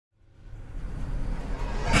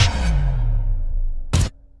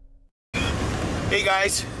Hey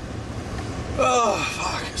guys. Oh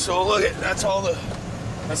fuck. So look at that's all the.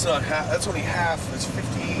 That's not half. That's only half. That's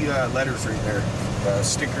 50 letters right there.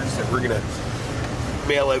 Stickers that we're gonna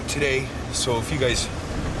mail out today. So if you guys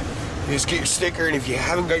just get your sticker, and if you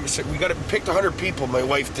haven't got your sticker, we picked 100 people. My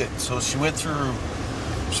wife did. So she went through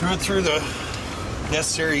the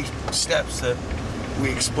necessary steps that we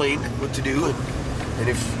explained what to do, and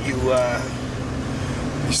if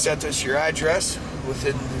you sent us your address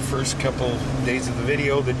within the first couple days of the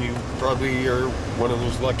video, then you probably are one of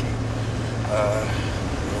those lucky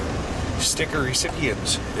sticker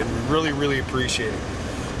recipients, and we really appreciate it.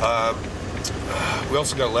 We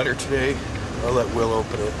also got a letter today. I'll let Will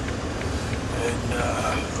open it. And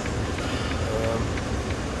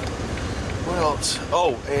what else?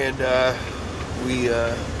 Oh, and we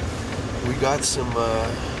got some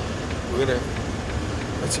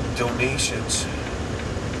some donations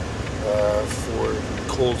for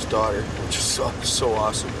Cole's daughter, which is so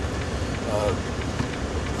awesome.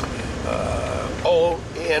 Oh,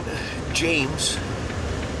 and James,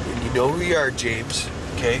 and you know who you are, James,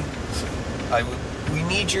 okay? We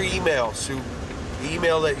need your email. So the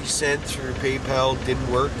email that you sent through PayPal didn't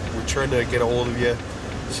work. We're trying to get a hold of you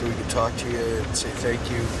so we can talk to you and say thank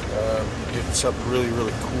you. You did something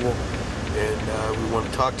really cool, and we want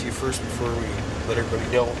to talk to you first before we let everybody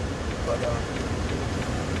know. But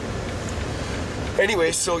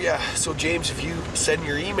anyway, so yeah, so James, if you send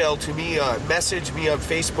your email to me, message me on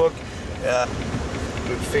Facebook,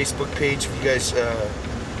 Facebook page. If you guys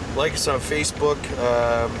like us on Facebook,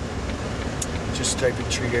 just type in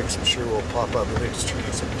Treedicks. I'm sure we'll pop up. I think it's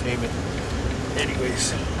Treedicks Entertainment.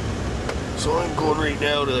 Anyways, so I'm going right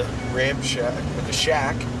now to Ram Shack, the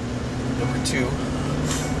Shack number 2,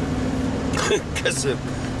 because the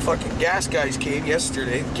fucking gas guys came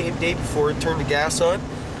yesterday. They came the day before, turned the gas on,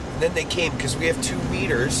 and then they came because we have 2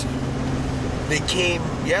 meters. They came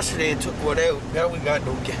yesterday and took one out. Now we got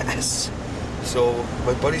no gas. So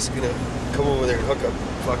my buddy's gonna come over there and hook up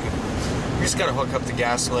we just gotta hook up the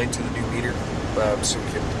gas line to the new meter, so we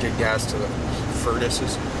can get gas to the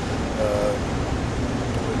furnaces.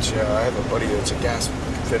 Which I have a buddy that's a gas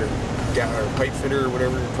fitter, or pipe fitter, or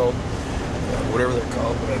whatever they're called. Whatever they're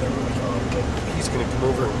called, but I never really call them. But he's gonna come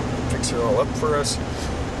over and fix it all up for us.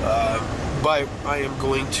 But I am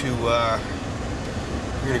going to, we're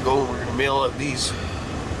gonna go and we're gonna mail out these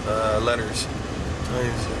letters. Time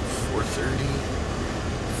is it 4:30?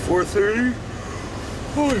 4:30?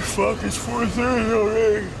 Holy fuck, it's 4:30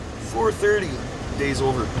 already. 4:30. Day's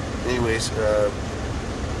over. Anyways,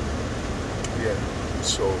 yeah.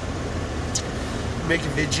 So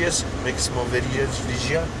making videos, make small videos.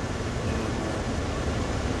 The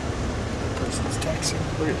person's texting.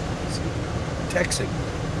 Look at this. Texting.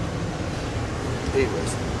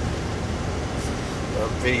 Anyways,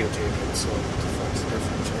 I'm videotaping, so what the fuck's the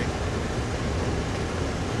difference, right?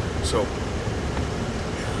 So,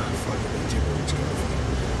 fucking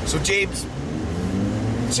YouTube. So James,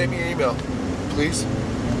 send me your email, please.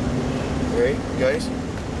 Alright, guys?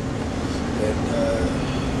 And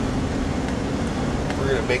we're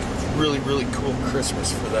gonna make a really cool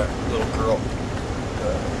Christmas for that little girl.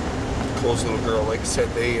 Cole's little girl. Like I said,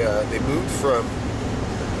 they moved from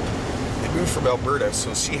Alberta,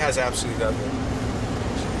 so she has absolutely nothing.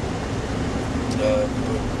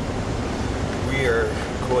 We are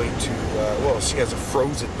going to, well, she has a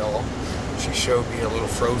Frozen doll. She showed me a little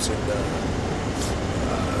Frozen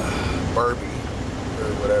Barbie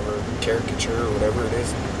or whatever, caricature or whatever it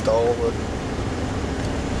is, doll.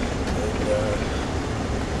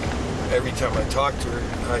 And every time I talk to her,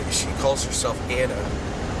 she calls herself Anna,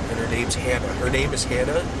 and her name's Hannah. Her name is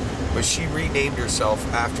Hannah, but she renamed herself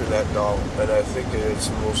after that doll, and I think it's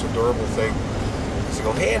the most adorable thing. I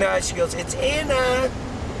go, Hannah, she goes, it's Anna.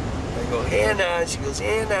 I go, Hannah, she goes,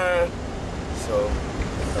 Anna. So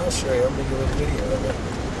I'll show you. I'll make a little video of it.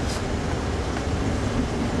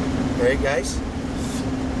 Alright, guys?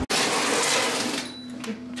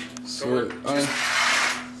 So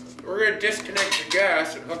we're going to disconnect the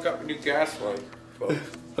gas and hook up a new gas line.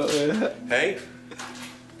 Hey?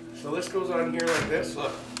 So this goes on here like this.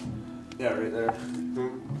 Look. Yeah, right there.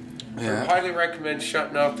 Yeah. I highly recommend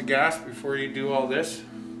shutting off the gas before you do all this.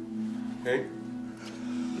 Okay?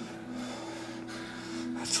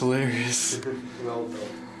 That's hilarious. Well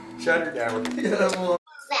done. Shut her down. Yeah, well.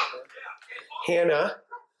 Hannah,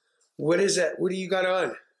 what is that? What do you got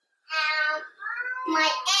on? My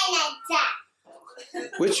Anna.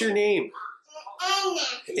 What's your name? Anna.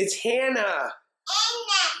 It's Hannah. Anna.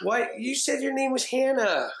 What? You said your name was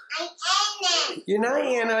Hannah. I'm Anna. You're not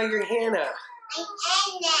Anna, you're Hannah. I'm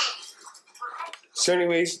Anna. So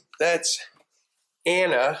anyways, that's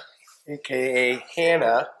Anna. aka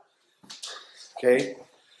Hannah. Okay,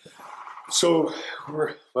 so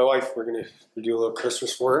my wife, we're gonna do a little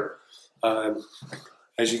Christmas for her.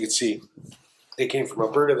 As you can see, they came from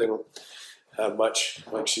Alberta. They don't have much.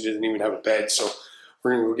 Like, she doesn't even have a bed, so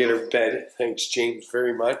we're gonna go get her a bed. Thanks, James,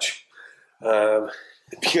 very much.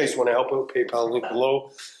 If you guys want to help out, PayPal link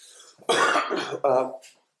below.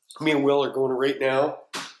 Me and Will are going right now,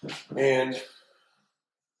 and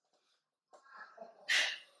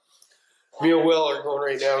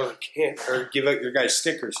to give out your guys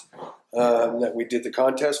stickers that we did the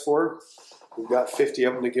contest for. We've got 50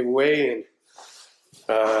 of them to give away, and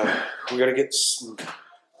we got to get some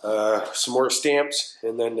more stamps,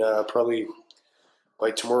 and then probably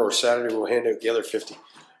by tomorrow or Saturday we'll hand out the other 50.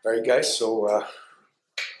 All right, guys. So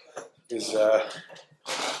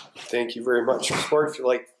thank you very much for support. If you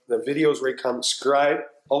like the videos, rate, comment, subscribe.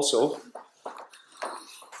 Also,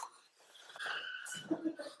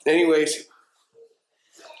 anyways,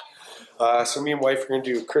 so me and wife are going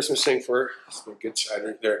to do a Christmas thing for her. That's a good side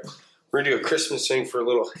right there. We're going to do a Christmas thing for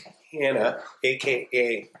little Hannah,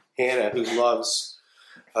 a.k.a. Hannah, who loves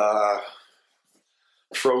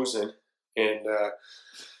Frozen. And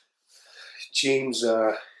James,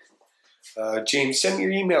 send me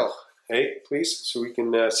your email, hey, please, so we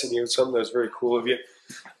can send you something. That was very cool of you.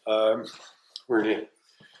 We're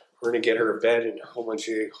gonna get her a bed and a whole bunch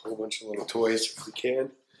of little toys if we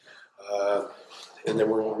can, and then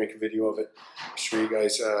we're gonna make a video of it. Show you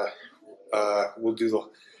guys. We'll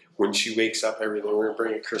do when she wakes up, everything. We're gonna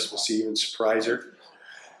bring it Christmas Eve and surprise her,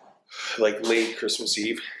 like late Christmas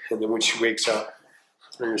Eve, and then when she wakes up,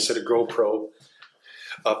 we're gonna set a GoPro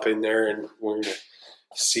up in there, and we're gonna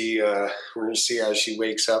see as she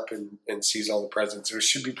wakes up and sees all the presents. So it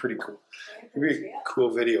should be pretty cool. It'll be a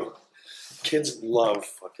cool video. Kids love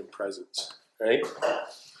fucking presents, right?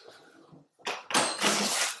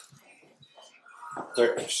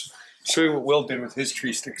 There. Show you what Will did with his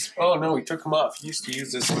tree sticks. Oh no, he took them off. He used to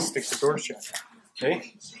use this to stick the door shut.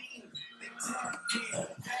 Okay?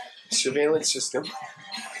 Surveillance system.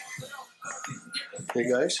 Hey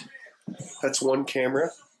guys, that's one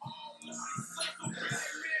camera.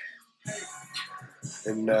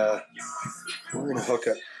 And we're gonna hook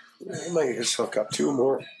up. I might just hook up 2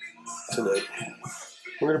 more tonight.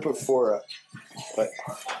 We're gonna put 4 up, but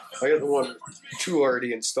I got the 2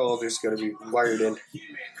 already installed. It's gonna be wired in.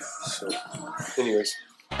 So, anyways.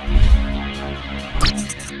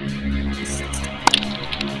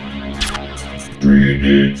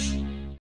 Treedicks.